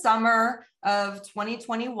in the summer of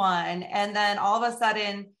 2021. And then all of a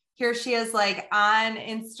sudden, here she is like on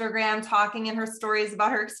Instagram talking in her stories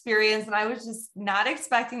about her experience. And I was just not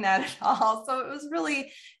expecting that at all. So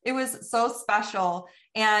it was so special.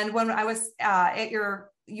 And when I was at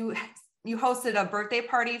you hosted a birthday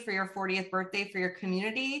party for your 40th birthday for your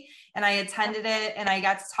community. And I attended it, and I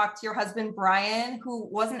got to talk to your husband, Brian, who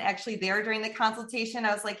wasn't actually there during the consultation.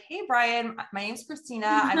 I was like, hey, Brian, my name's Christina.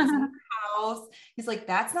 I was in your house. He's like,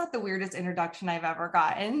 that's not the weirdest introduction I've ever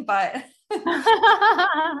gotten, but you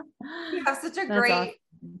have such a great, awesome.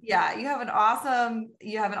 Yeah, you have an awesome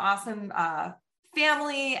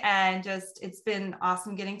family, and just, it's been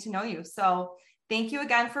awesome getting to know you. So thank you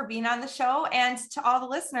again for being on the show. And to all the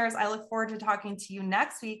listeners, I look forward to talking to you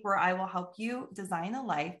next week, where I will help you design the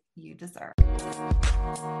life you deserve.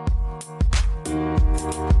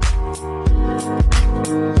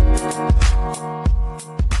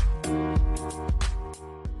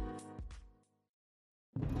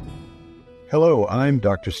 Hello, I'm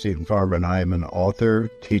Dr. Stephen Farber, and I am an author,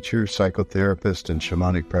 teacher, psychotherapist, and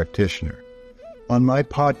shamanic practitioner. On my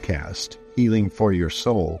podcast, Healing for Your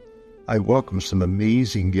Soul, I welcome some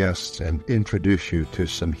amazing guests and introduce you to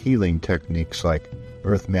some healing techniques like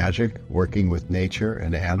earth magic, working with nature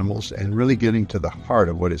and animals, and really getting to the heart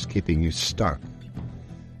of what is keeping you stuck.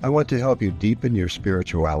 I want to help you deepen your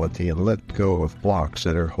spirituality and let go of blocks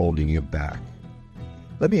that are holding you back.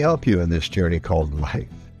 Let me help you in this journey called life.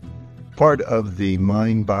 Part of the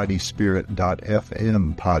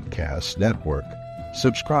mindbodyspirit.fm podcast network.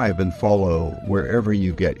 Subscribe and follow wherever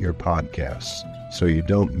you get your podcasts so you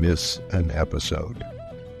don't miss an episode.